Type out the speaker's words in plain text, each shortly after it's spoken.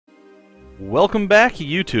Welcome back,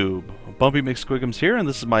 YouTube. Bumpy McSquigums here, and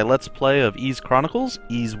this is my Let's Play of Ys Chronicles,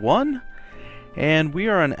 Ys 1, and we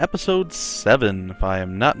are on episode 7, if I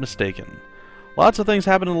am not mistaken. Lots of things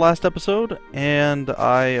happened in the last episode, and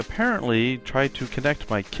I apparently tried to connect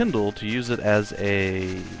my Kindle to use it as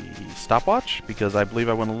a stopwatch, because I believe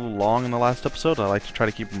I went a little long in the last episode. I like to try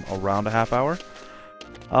to keep them around a half hour.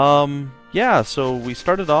 Yeah, so we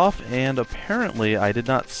started off, and apparently I did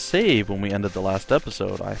not save when we ended the last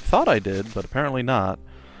episode. I thought I did, but apparently not.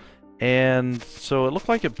 And so it looked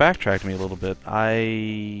like it backtracked me a little bit.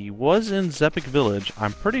 I was in Zepik Village.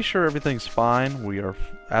 I'm pretty sure everything's fine. We are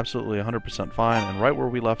absolutely 100% fine and right where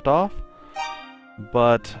we left off.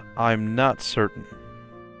 But I'm not certain.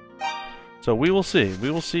 So we will see.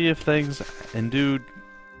 We will see if things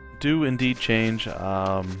do indeed change.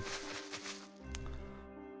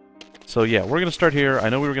 So yeah, we're going to start here. I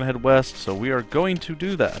know we were going to head west, so we are going to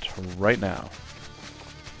do that right now.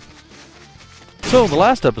 So, the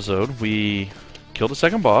last episode, we killed a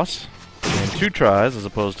second boss in 2 tries as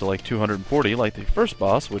opposed to like 240 like the first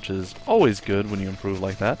boss, which is always good when you improve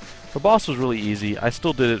like that. The boss was really easy. I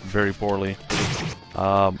still did it very poorly.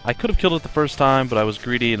 I could have killed it the first time, but I was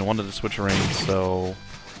greedy and wanted to switch rings, so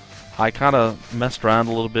I kind of messed around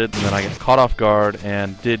a little bit, and then I got caught off guard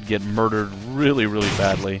and did get murdered really, really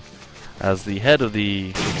badly, as the head of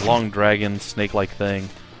the long dragon snake-like thing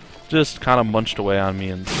just kind of munched away on me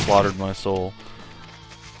and slaughtered my soul.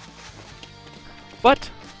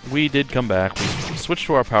 But we did come back. We switched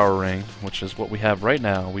to our power ring, which is what we have right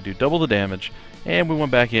now. We do double the damage, and we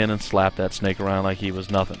went back in and slapped that snake around like he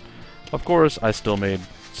was nothing. Of course, I still made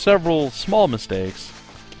several small mistakes,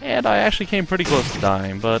 and I actually came pretty close to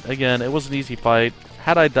dying, but again, it was an easy fight.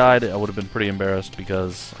 Had I died, I would have been pretty embarrassed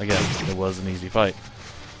because, again, it was an easy fight.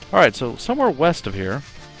 Alright, so somewhere west of here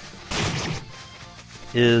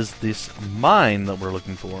is this mine that we're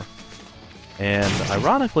looking for. And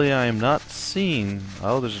ironically, I am not seeing...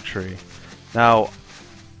 Oh, there's a tree. Now,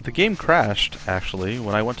 the game crashed, actually,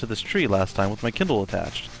 when I went to this tree last time with my Kindle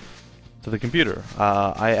attached to the computer.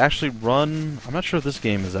 I actually run... I'm not sure if this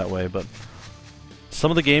game is that way, but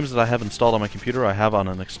some of the games that I have installed on my computer I have on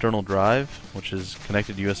an external drive, which is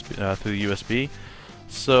connected USB, through the USB.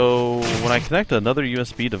 So, when I connect another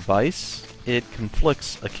USB device, it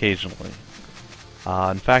conflicts occasionally.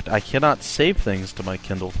 In fact, I cannot save things to my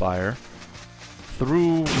Kindle Fire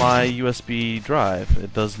through my USB drive.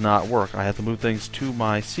 It does not work. I have to move things to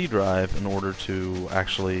my C drive in order to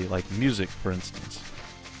actually, like music, for instance.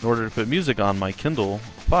 In order to put music on my Kindle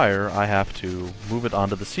Fire, I have to move it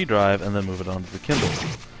onto the C drive and then move it onto the Kindle.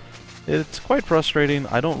 It's quite frustrating.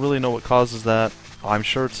 I don't really know what causes that. I'm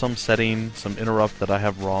sure it's some setting, some interrupt that I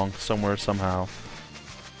have wrong somewhere, somehow.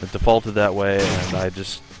 It defaulted that way, and I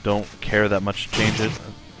just don't care that much to change it.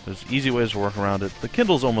 There's easy ways to work around it. The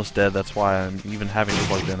Kindle's almost dead, that's why I'm even having it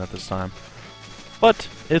plugged in at this time. But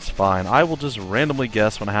it's fine. I will just randomly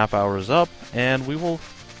guess when a half hour is up, and we will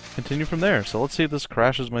continue from there. So let's see if this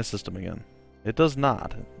crashes my system again. It does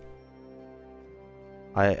not.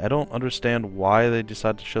 I don't understand why they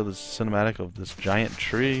decided to show this cinematic of this giant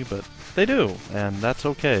tree, but they do, and that's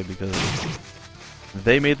okay, because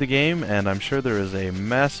they made the game, and I'm sure there is a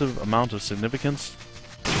massive amount of significance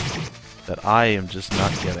that I am just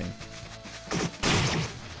not getting.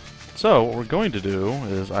 So, what we're going to do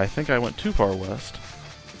is, I think I went too far west.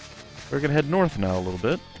 We're going to head north now a little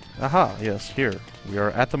bit. Aha, yes, here. We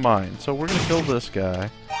are at the mine. So we're going to kill this guy.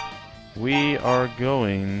 We are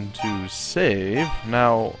going to save.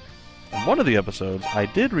 Now, in one of the episodes, I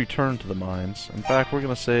did return to the mines. In fact, we're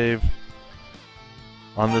going to save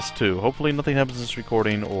on this too. Hopefully nothing happens in this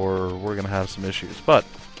recording, or we're going to have some issues. But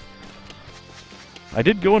I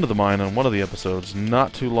did go into the mine on one of the episodes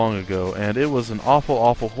not too long ago, and it was an awful,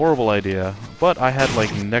 awful, horrible idea, but I had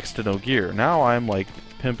like next to no gear. Now I'm like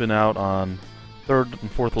pimping out on 3rd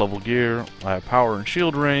and 4th level gear. I have power and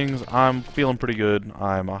shield rings. I'm feeling pretty good.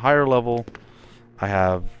 I'm a higher level. I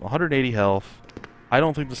have 180 health. I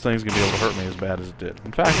don't think this thing's going to be able to hurt me as bad as it did.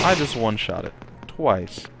 In fact, I just one-shot it.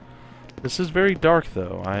 Twice. This is very dark,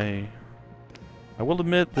 though. I will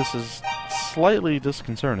admit this is slightly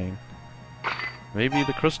disconcerting. Maybe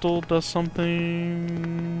the crystal does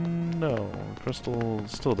something? No, the crystal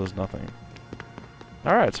still does nothing.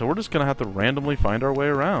 Alright, so we're just going to have to randomly find our way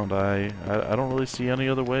around. I don't really see any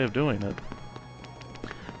other way of doing it.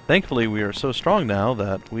 Thankfully, we are so strong now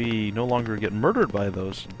that we no longer get murdered by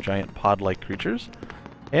those giant pod-like creatures.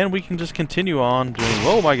 And we can just continue on doing...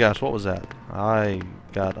 Oh my gosh, what was that? I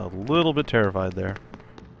got a little bit terrified there.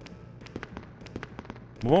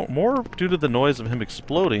 More due to the noise of him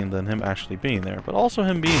exploding than him actually being there. But also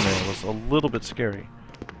him being there was a little bit scary.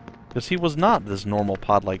 Because he was not this normal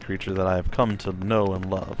pod-like creature that I have come to know and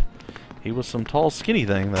love. He was some tall, skinny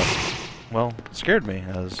thing that, well, scared me,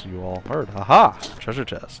 as you all heard. Haha! Treasure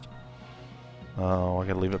chest. Oh, I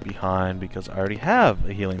gotta leave it behind because I already have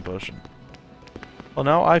a healing potion. Well,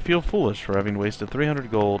 now I feel foolish for having wasted 300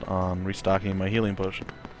 gold on restocking my healing potion.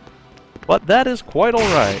 But that is quite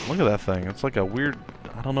alright. Look at that thing. It's like a weird,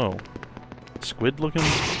 I don't know, squid-looking...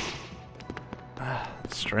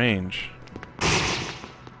 it's strange.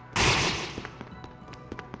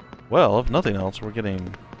 Well, if nothing else, we're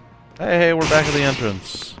getting... Hey, we're back at the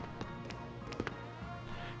entrance.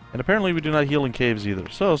 And apparently we do not heal in caves either.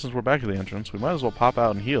 So, since we're back at the entrance, we might as well pop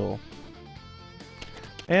out and heal.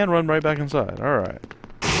 And run right back inside. Alright.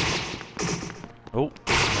 Oh,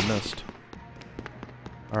 I missed.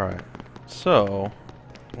 Alright. So,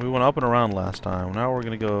 we went up and around last time. Now we're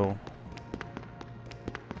going to go...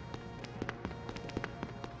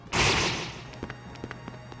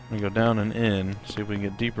 We go down and in, see if we can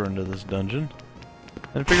get deeper into this dungeon,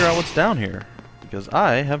 and figure out what's down here. Because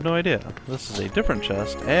I have no idea. This is a different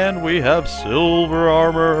chest, and we have silver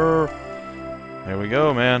armor! There we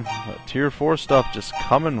go, man. That tier 4 stuff just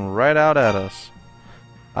coming right out at us.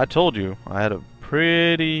 I told you, I had a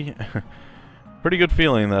pretty good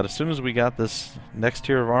feeling that as soon as we got this next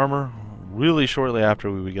tier of armor, really shortly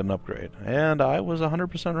after we would get an upgrade. And I was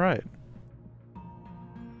 100% right.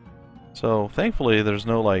 So, thankfully, there's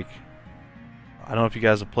no, like... I don't know if you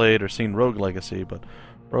guys have played or seen Rogue Legacy, but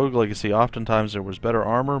Rogue Legacy, oftentimes there was better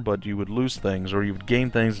armor, but you would lose things, or you would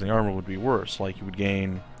gain things and the armor would be worse. Like, you would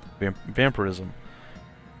gain vampirism,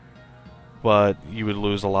 but you would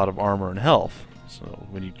lose a lot of armor and health. So,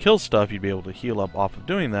 when you'd kill stuff, you'd be able to heal up off of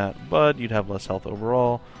doing that, but you'd have less health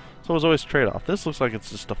overall. So, it was always a trade-off. This looks like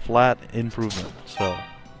it's just a flat improvement, so...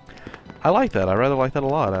 I like that. I rather like that a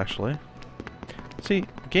lot, actually. See,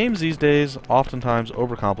 games these days oftentimes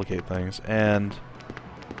overcomplicate things, and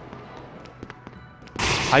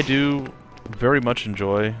I do very much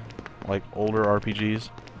enjoy, like, older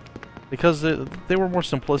RPGs, because they were more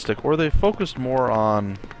simplistic, or they focused more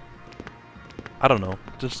on, I don't know,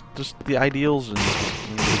 just the ideals and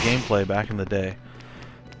the gameplay back in the day.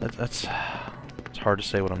 It's hard to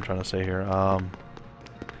say what I'm trying to say here.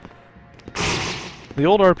 The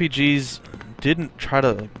old RPGs didn't try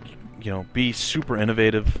to, you know, be super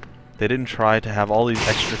innovative. They didn't try to have all these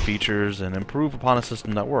extra features and improve upon a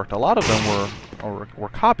system that worked. A lot of them were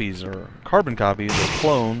copies, or carbon copies, or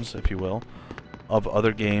clones, if you will, of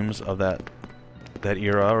other games of that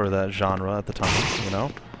era or that genre at the time, you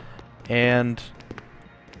know? And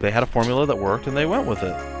they had a formula that worked, and they went with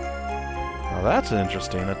it. Now that's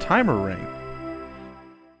interesting. A timer ring.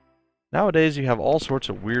 Nowadays, you have all sorts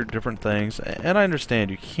of weird different things, and I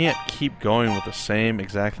understand you can't keep going with the same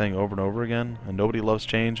exact thing over and over again, and nobody loves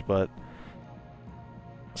change, but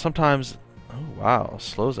sometimes, oh wow,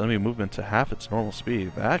 slows enemy movement to half its normal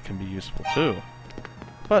speed. That can be useful too.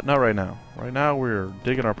 But not right now. Right now, we're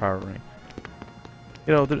digging our power ring.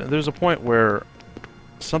 You know, there's a point where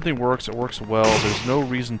something works, it works well, there's no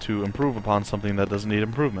reason to improve upon something that doesn't need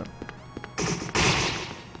improvement.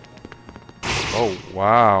 Oh,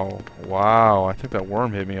 wow. Wow, I think that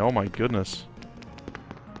worm hit me. Oh my goodness.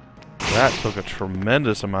 That took a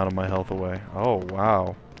tremendous amount of my health away. Oh,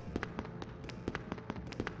 wow.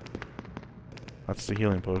 That's the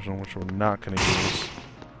healing potion, which we're not going to use.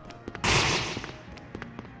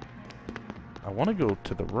 I want to go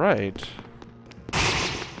to the right.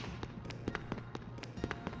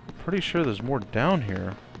 I'm pretty sure there's more down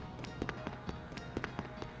here.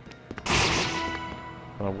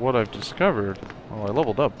 Of what I've discovered. Oh, I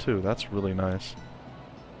leveled up too. That's really nice.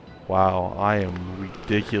 Wow, I am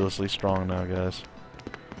ridiculously strong now, guys.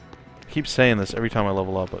 I keep saying this every time I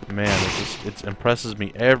level up, but man, it impresses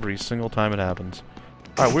me every single time it happens.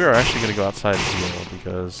 Alright, we are actually going to go outside and heal,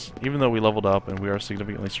 because even though we leveled up and we are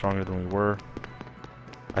significantly stronger than we were,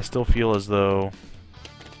 I still feel as though...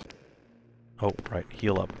 Oh, right,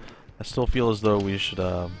 heal up. I still feel as though we should,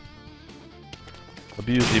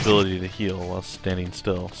 abuse the ability to heal while standing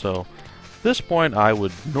still. So, at this point, I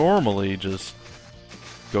would normally just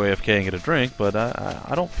go AFK and get a drink, but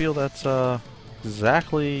I don't feel that's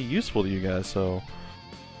exactly useful to you guys, so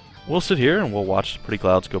we'll sit here and we'll watch the pretty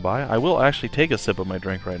clouds go by. I will actually take a sip of my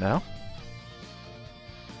drink right now.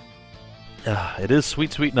 It is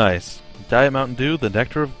sweet, sweet, nice. Diet Mountain Dew, the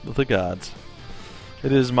nectar of the gods.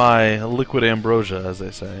 It is my liquid ambrosia, as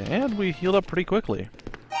they say, and we healed up pretty quickly.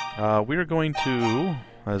 We are going to,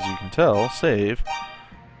 as you can tell, save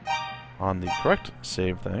on the correct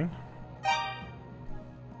save thing.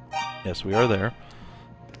 Yes, we are there.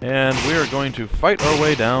 And we are going to fight our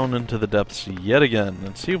way down into the depths yet again,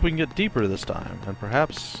 and see if we can get deeper this time, and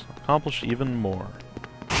perhaps accomplish even more.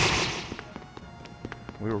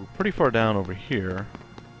 We were pretty far down over here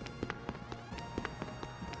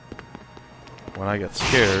when I got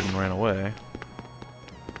scared and ran away.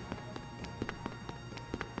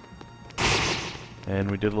 And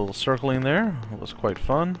we did a little circling there. It was quite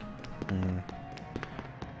fun.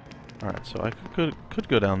 Alright, so I could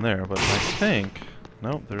go down there, but I think...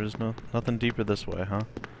 Nope, there is nothing deeper this way, huh?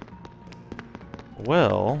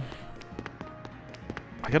 Well...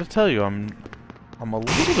 I gotta tell you, I'm a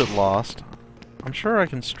little bit lost. I'm sure I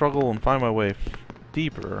can struggle and find my way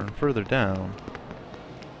deeper and further down.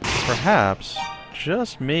 Perhaps,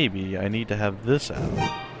 just maybe, I need to have this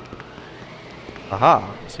out.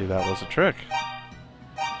 Aha! See, that was a trick.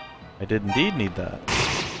 I did indeed need that.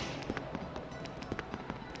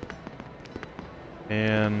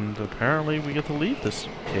 And apparently we get to leave this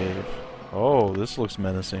cave. Oh, this looks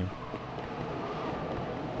menacing.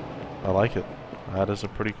 I like it. That is a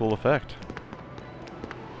pretty cool effect.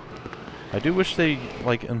 I do wish they,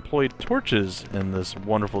 like, employed torches in this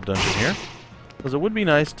wonderful dungeon here. Because it would be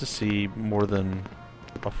nice to see more than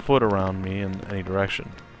a foot around me in any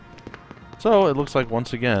direction. So, it looks like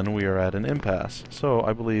once again we are at an impasse. So,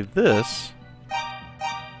 I believe this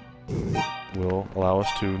will allow us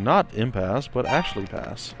to not impasse, but actually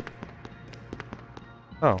pass.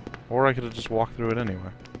 Oh, or I could have just walked through it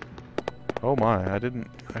anyway. Oh my, I didn't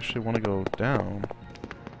actually want to go down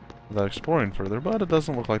without exploring further, but it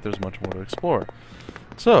doesn't look like there's much more to explore.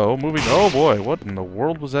 So, moving... Oh boy, what in the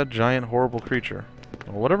world was that giant, horrible creature?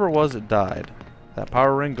 Well, whatever it was, it died. That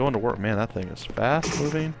power ring going to work. Man, that thing is fast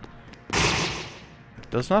moving.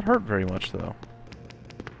 It does not hurt very much, though.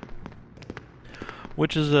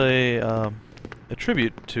 Which is a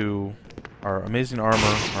tribute to our amazing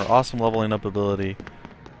armor, our awesome leveling up ability,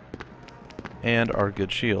 and our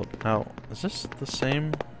good shield. Now, is this the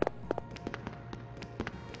same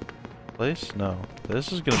place? No.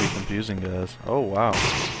 This is going to be confusing, guys. Oh, wow.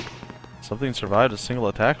 Something survived a single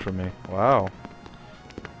attack from me. Wow.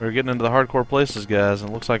 We're getting into the hardcore places, guys,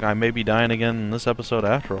 and it looks like I may be dying again in this episode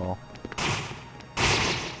after all.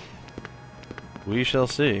 We shall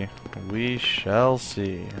see. We shall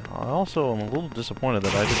see. I also am a little disappointed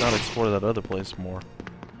that I did not explore that other place more.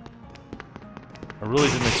 I really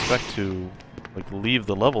didn't expect to, like, leave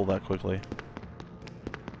the level that quickly.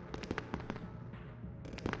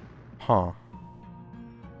 Huh.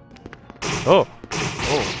 Oh!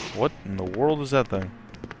 Oh, what in the world is that thing?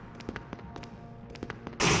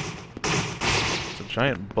 It's a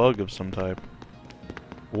giant bug of some type.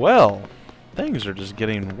 Well! Things are just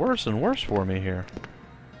getting worse and worse for me here.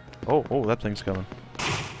 Oh, oh, that thing's coming.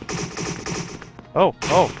 Oh,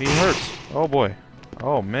 oh, he hurts. Oh boy.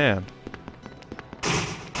 Oh man.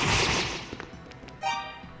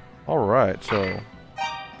 Alright, so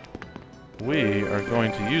we are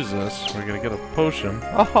going to use this. We're going to get a potion.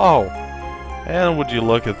 Oh! And would you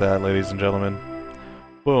look at that, ladies and gentlemen.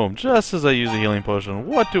 Boom. Just as I use a healing potion,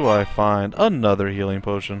 what do I find? Another healing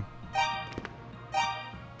potion.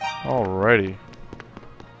 Alrighty.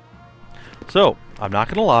 So, I'm not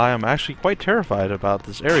gonna lie, I'm actually quite terrified about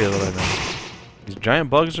this area that I'm in. These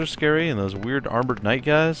giant bugs are scary, and those weird armored knight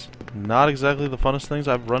guys, not exactly the funnest things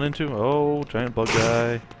I've run into. Oh, giant bug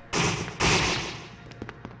guy.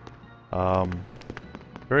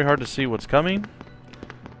 Very hard to see what's coming.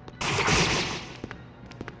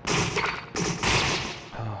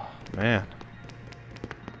 Oh, man.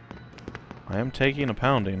 I am taking a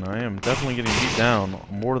pounding. I am definitely getting beat down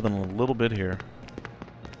more than a little bit here.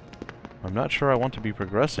 I'm not sure I want to be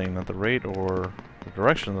progressing at the rate or the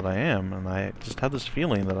direction that I am, and I just have this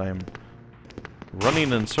feeling that I am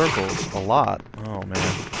running in circles a lot. Oh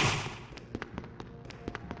man.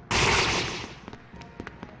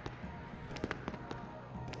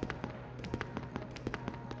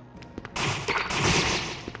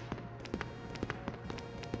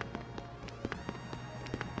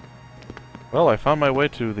 Well, I found my way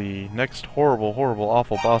to the next horrible, horrible,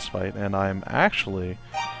 awful boss fight, and I'm actually,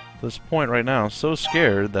 at this point right now, so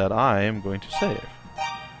scared that I am going to save.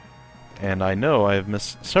 And I know I have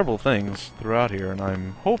missed several things throughout here, and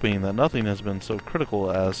I'm hoping that nothing has been so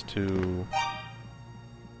critical as to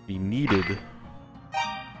be needed.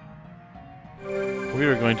 We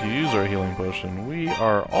are going to use our healing potion. We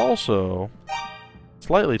are also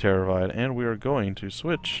slightly terrified, and we are going to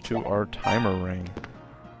switch to our timer ring.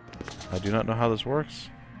 I do not know how this works.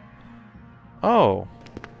 Oh,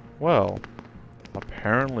 well,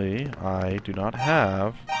 apparently I do not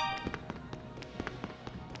have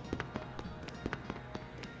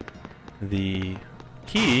the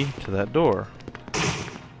key to that door.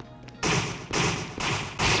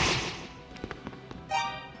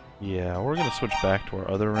 Yeah, we're gonna switch back to our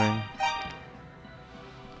other ring.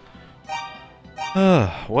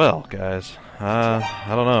 Well, guys, I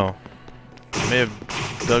don't know. I may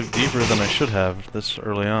have dug deeper than I should have this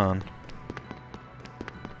early on.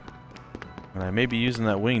 And I may be using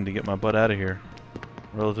that wing to get my butt out of here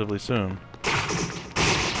relatively soon.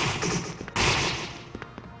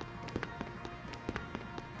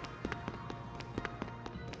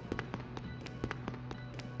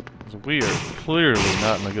 We are clearly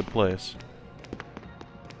not in a good place.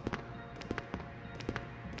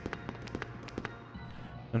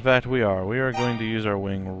 In fact, we are. We are going to use our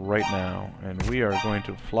wing right now, and we are going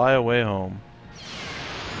to fly away home.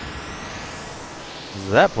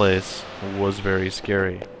 That place was very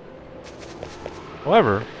scary.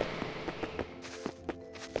 However,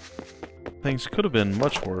 things could have been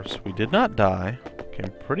much worse. We did not die.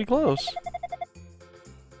 Came pretty close.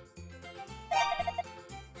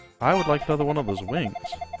 I would like another one of those wings.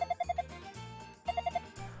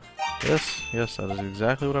 Yes, yes, that is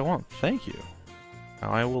exactly what I want. Thank you.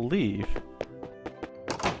 Now I will leave.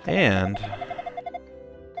 And...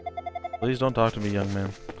 please don't talk to me, young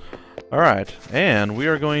man. Alright, and we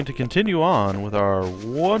are going to continue on with our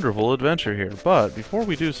wonderful adventure here. But before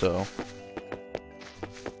we do so...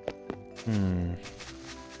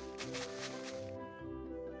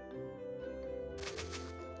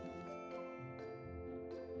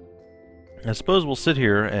 I suppose we'll sit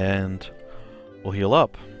here and we'll heal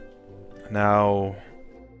up. Now,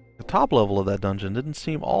 the top level of that dungeon didn't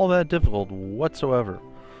seem all that difficult whatsoever.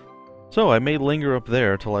 So I may linger up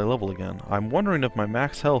there till I level again. I'm wondering if my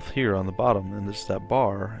max health here on the bottom is that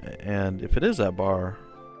bar, and if it is that bar,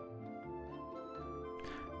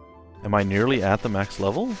 am I nearly at the max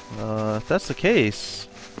level? If that's the case,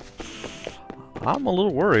 I'm a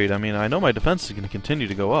little worried. I mean, I know my defense is going to continue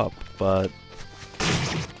to go up, but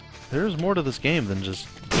there's more to this game than just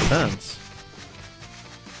defense.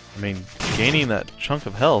 I mean, gaining that chunk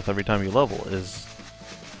of health every time you level is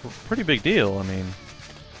a pretty big deal. I mean...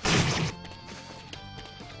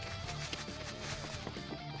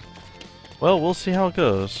 well, we'll see how it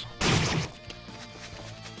goes.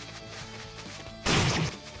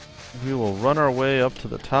 We will run our way up to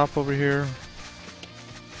the top over here.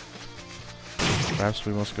 Perhaps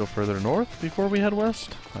we must go further north before we head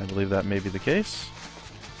west. I believe that may be the case.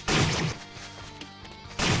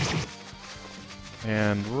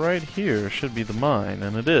 And right here should be the mine,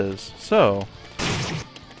 and it is. So,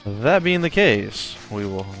 that being the case, we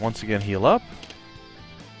will once again heal up,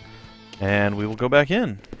 and we will go back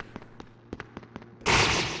in.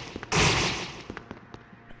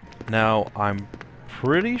 Now, I'm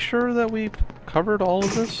pretty sure that we've covered all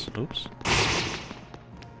of this. Oops.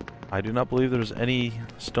 I do not believe there's any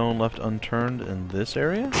stone left unturned in this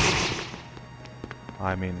area.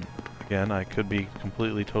 I mean, again, I could be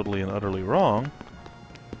completely, totally, and utterly wrong.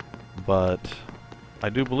 But I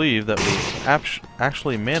do believe that we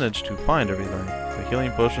actually managed to find everything. The healing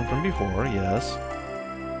potion from before, yes.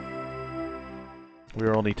 We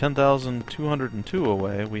are only 10,202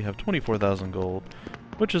 away. We have 24,000 gold,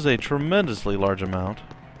 which is a tremendously large amount.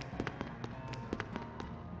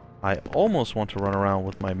 I almost want to run around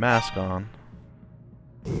with my mask on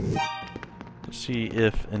to see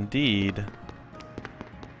if indeed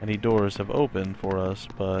any doors have opened for us,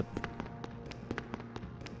 but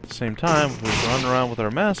at the same time, if we run around with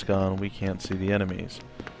our mask on, we can't see the enemies.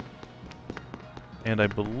 And I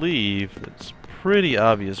believe it's pretty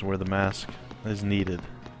obvious where the mask is needed.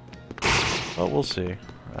 But we'll see.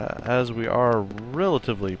 As we are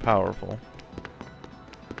relatively powerful.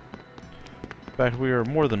 In fact, we are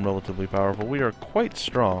more than relatively powerful. We are quite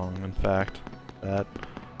strong, in fact, that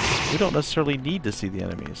we don't necessarily need to see the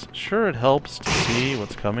enemies. Sure, it helps to see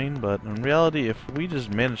what's coming, but in reality, if we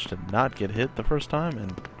just manage to not get hit the first time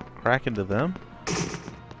and crack into them,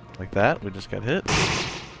 like that, we just got hit,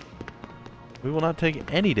 we will not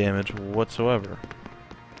take any damage whatsoever.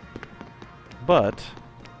 But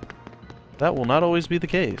that will not always be the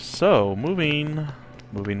case. So, moving,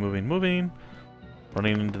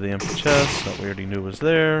 running into the empty chest that we already knew was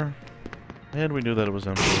there, and we knew that it was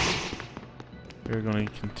empty. We're going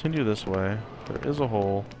to continue this way. There is a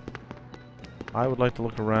hole. I would like to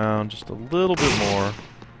look around just a little bit more.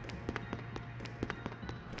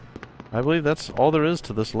 I believe that's all there is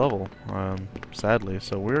to this level, sadly.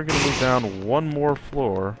 So we're going to move down one more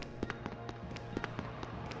floor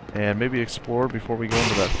and maybe explore before we go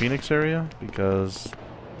into that Phoenix area, because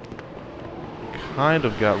we kind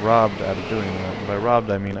of got robbed out of doing that. And by robbed,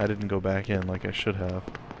 I mean I didn't go back in like I should have.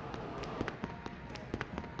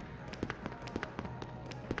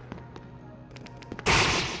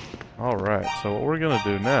 Alright, so what we're going to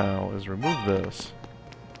do now is remove this.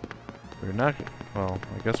 We're not... Well,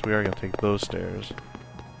 I guess we are going to take those stairs.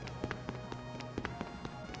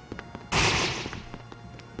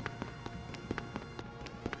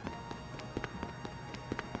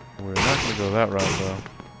 We're not going to go that route, though.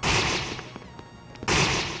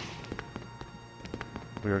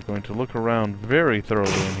 We are going to look around very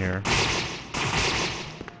thoroughly in here.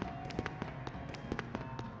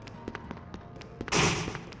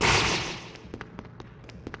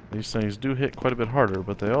 These things do hit quite a bit harder,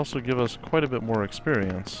 but they also give us quite a bit more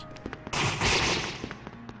experience.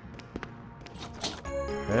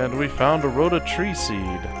 And we found a Rhoda tree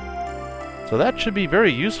seed. So that should be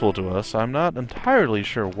very useful to us. I'm not entirely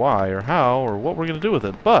sure why or how or what we're going to do with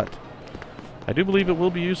it, but I do believe it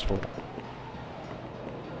will be useful.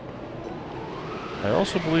 I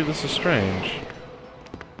also believe this is strange,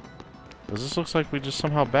 because this looks like we just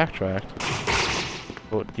somehow backtracked.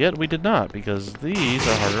 But yet we did not, because these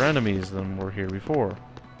are harder enemies than were here before.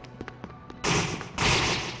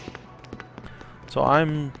 So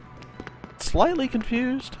I'm slightly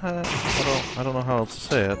confused. I don't know how else to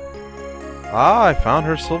say it. Ah, I found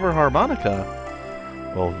her silver harmonica.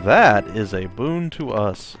 Well, that is a boon to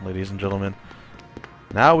us, ladies and gentlemen.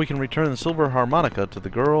 Now we can return the silver harmonica to the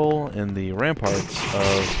girl in the ramparts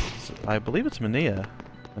of, I believe it's Manea.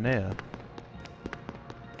 Manea.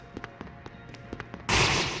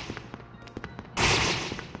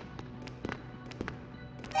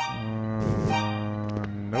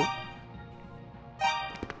 Nope.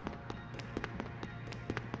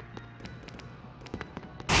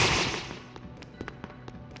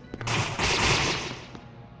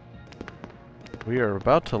 We are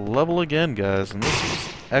about to level again, guys, and this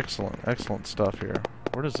is excellent, excellent stuff here.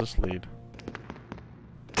 Where does this lead?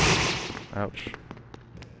 Ouch.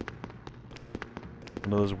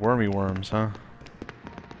 One of those wormy worms, huh?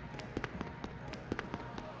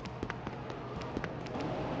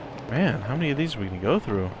 Man, how many of these we can go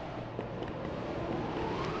through?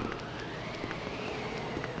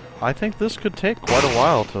 I think this could take quite a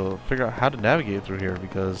while to figure out how to navigate through here,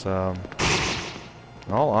 because, in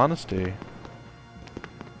all honesty...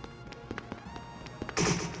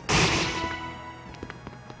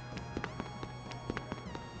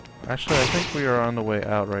 Actually, I think we are on the way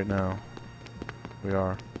out right now. We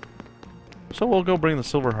are. So we'll go bring the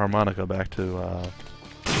silver harmonica back to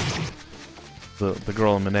the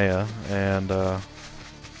girl in Manea, and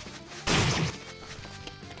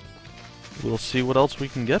we'll see what else we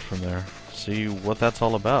can get from there. See what that's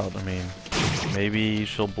all about. I mean, maybe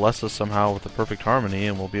she'll bless us somehow with the perfect harmony,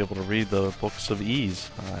 and we'll be able to read the books of ease.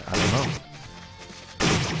 I don't know.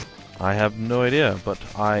 I have no idea, but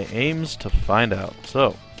I aims to find out.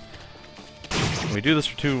 So. We do this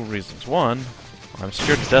for two reasons. One, I'm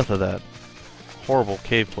scared to death of that horrible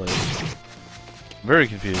cave place. Very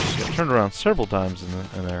confused. Got turned around several times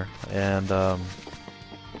in there, and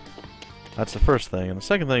that's the first thing. And the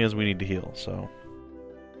second thing is we need to heal. So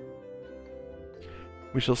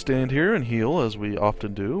we shall stand here and heal as we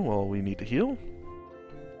often do while we need to heal.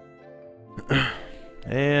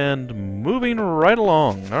 And moving right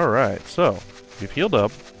along. All right. So we've healed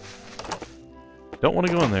up. Don't want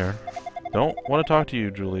to go in there. Don't want to talk to you,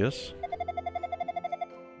 Julius.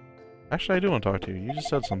 Actually, I do want to talk to you. You just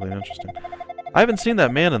said something interesting. I haven't seen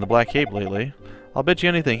that man in the black cape lately. I'll bet you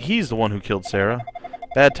anything he's the one who killed Sarah.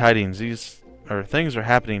 Bad tidings. Things are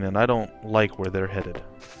happening, and I don't like where they're headed.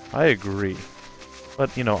 I agree.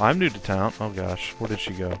 But, you know, I'm new to town. Oh, gosh. Where did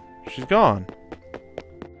she go? She's gone.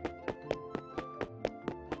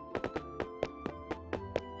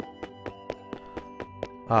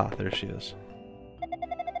 Ah, there she is.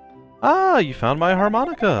 Ah, you found my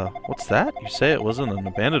harmonica! What's that? You say it was in an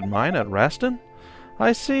abandoned mine at Raston?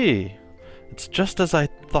 I see. It's just as I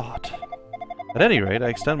thought. At any rate, I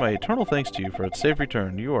extend my eternal thanks to you for its safe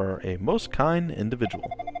return. You are a most kind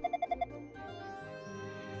individual.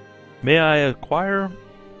 May I inquire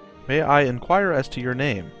as to your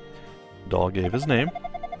name? Dahl gave his name.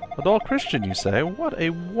 A Dahl Christian, you say? What a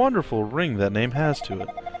wonderful ring that name has to it.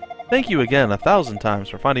 Thank you again 1,000 times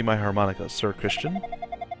for finding my harmonica, Sir Christian.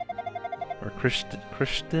 Or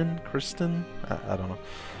Kristen? I don't know.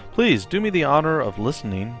 Please, do me the honor of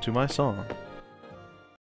listening to my song.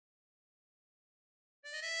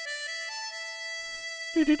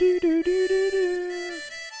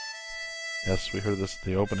 Yes, we heard this at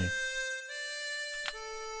the opening.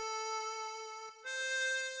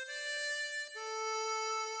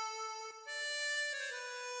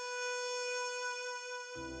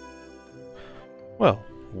 Well,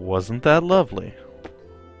 wasn't that lovely?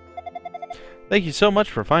 Thank you so much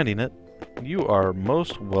for finding it. You are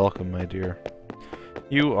most welcome, my dear.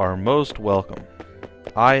 You are most welcome.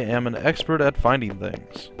 I am an expert at finding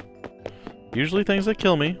things. Usually things that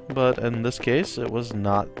kill me, but in this case, it was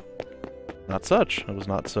not such. It was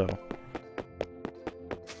not so.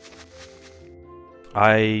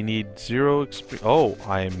 I need 0 XP. Oh,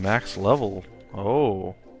 I am max level.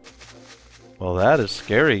 Oh. Well, that is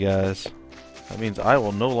scary, guys. That means I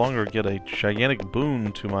will no longer get a gigantic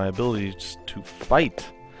boon to my abilities to fight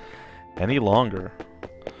any longer.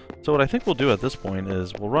 So what I think we'll do at this point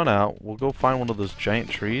is we'll run out, we'll go find one of those giant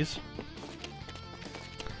trees.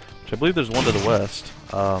 Which I believe there's one to the west,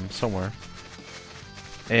 somewhere.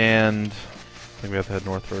 And I think we have to head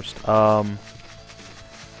north first.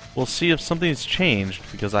 We'll see if something's changed,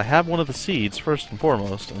 because I have one of the seeds, first and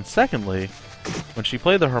foremost. And secondly, when she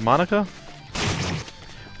played the harmonica,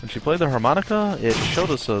 it showed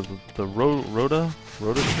us the Rhoda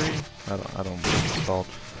tree? I don't know what it's called.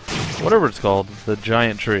 Whatever it's called, the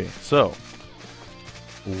giant tree. So,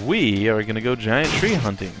 we are going to go giant tree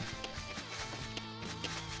hunting.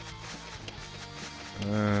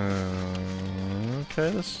 Okay,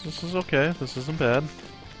 this is okay. This isn't bad.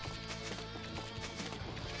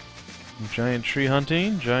 Giant tree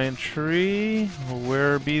hunting. Giant tree.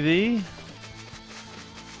 Where be thee?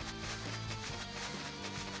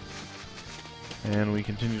 And we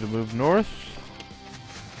continue to move north.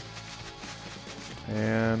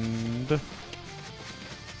 And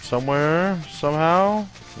somewhere, somehow,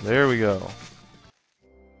 there we go.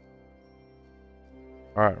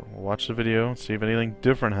 Alright, we'll watch the video and see if anything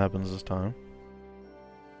different happens this time.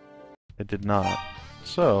 It did not.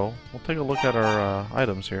 So, we'll take a look at our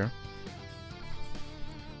items here.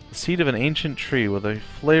 The seed of an ancient tree with a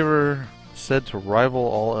flavor said to rival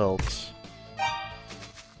all else.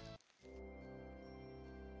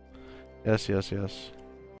 Yes, yes, yes.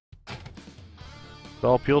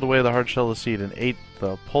 Doll peeled away the hard shell of the seed and ate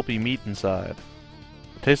the pulpy meat inside.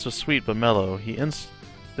 The taste was sweet but mellow. The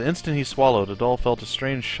instant he swallowed, Doll felt a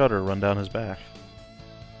strange shudder run down his back.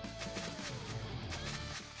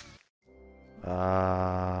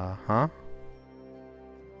 Huh?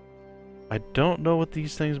 I don't know what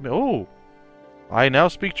these things mean. Oh! I now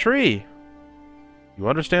speak tree! You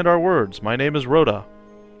understand our words. My name is Rhoda.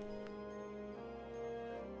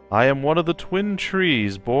 I am one of the twin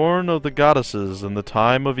trees born of the goddesses in the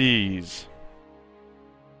time of ease.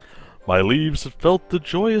 My leaves have felt the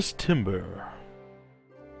joyous timber.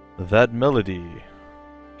 That melody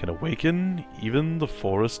can awaken even the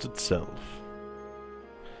forest itself.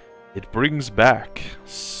 It brings back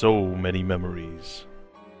so many memories.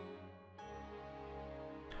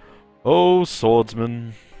 Oh,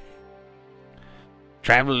 swordsman.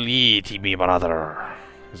 Travel ye to me, brother.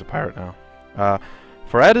 He's a pirate now.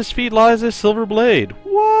 For at his feet lies a silver blade.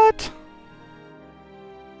 What?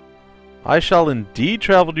 I shall indeed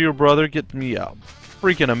travel to your brother, get me a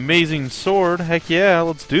freaking amazing sword. Heck yeah,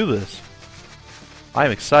 let's do this. I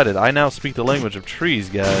am excited. I now speak the language of trees,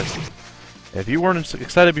 guys. If you weren't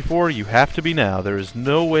excited before, you have to be now. There is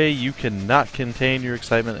no way you cannot contain your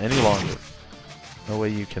excitement any longer. No way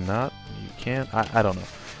you cannot? You can't? I don't know.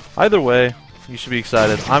 Either way, you should be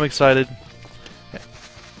excited. I'm excited.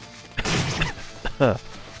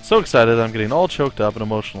 So excited I'm getting all choked up and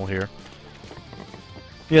emotional here.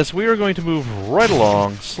 Yes, we are going to move right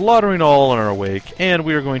along, slaughtering all in our wake, and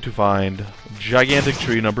we are going to find gigantic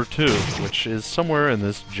tree number 2, which is somewhere in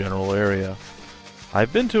this general area.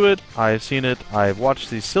 I've been to it, I've seen it, I've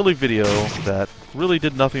watched the silly video that really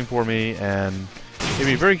did nothing for me and made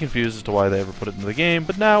me very confused as to why they ever put it into the game,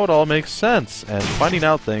 but now it all makes sense, and finding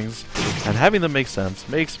out things and having them make sense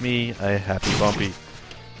makes me a happy bumpy.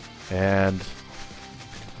 And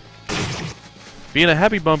being a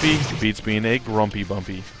happy bumpy beats being a grumpy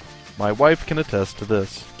bumpy. My wife can attest to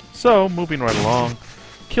this. So, moving right along,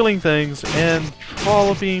 killing things and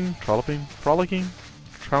frolicking,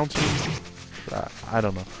 trouncing, I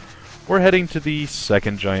don't know. We're heading to the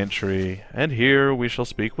second giant tree, and here we shall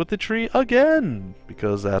speak with the tree again,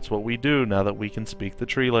 because that's what we do now that we can speak the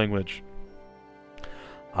tree language.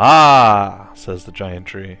 Ah, says the giant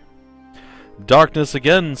tree. Darkness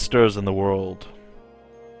again stirs in the world.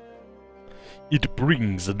 It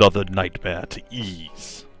brings another nightmare to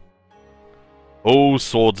ease. O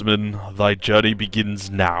swordsman, thy journey begins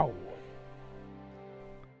now.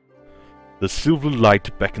 The silver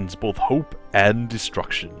light beckons both hope and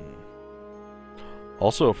destruction.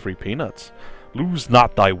 Also free peanuts. Lose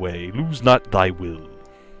not thy way, lose not thy will.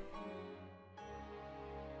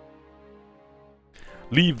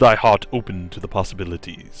 Leave thy heart open to the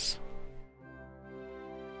possibilities.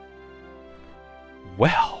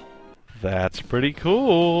 Well, that's pretty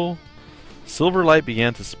cool. Silver light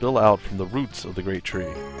began to spill out from the roots of the great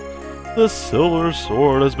tree. The silver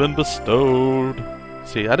sword has been bestowed.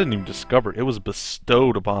 See, I didn't even discover it. It was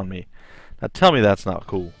bestowed upon me. Now tell me that's not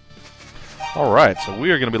cool. Alright, so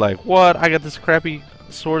we are going to be like, what? I got this crappy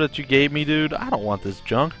sword that you gave me, dude? I don't want this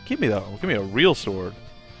junk. Give me a real sword.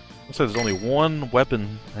 Looks like there's only one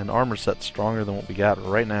weapon and armor set stronger than what we got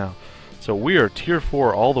right now. So we are tier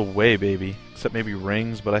 4 all the way, baby. Except maybe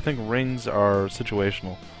rings, but I think rings are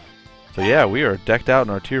situational. So yeah, we are decked out in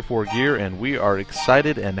our tier 4 gear, and we are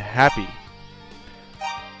excited and happy.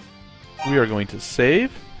 We are going to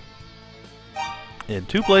save in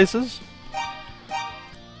 2 places.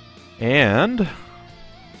 And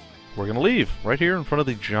we're going to leave right here in front of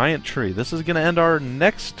the giant tree. This is going to end our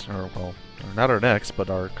next, or well, not our next, but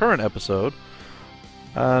our current episode.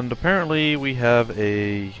 And apparently we have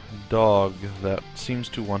a dog that seems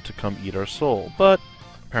to want to come eat our soul. But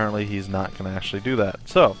apparently he's not going to actually do that.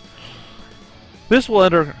 So, this will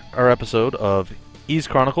end our episode of Ys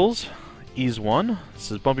Chronicles, Ys 1. This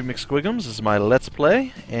is Bumpy McSquigums. This is my Let's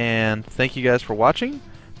Play. And thank you guys for watching.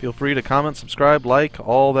 Feel free to comment, subscribe, like,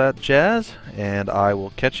 all that jazz, and I will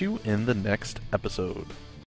catch you in the next episode.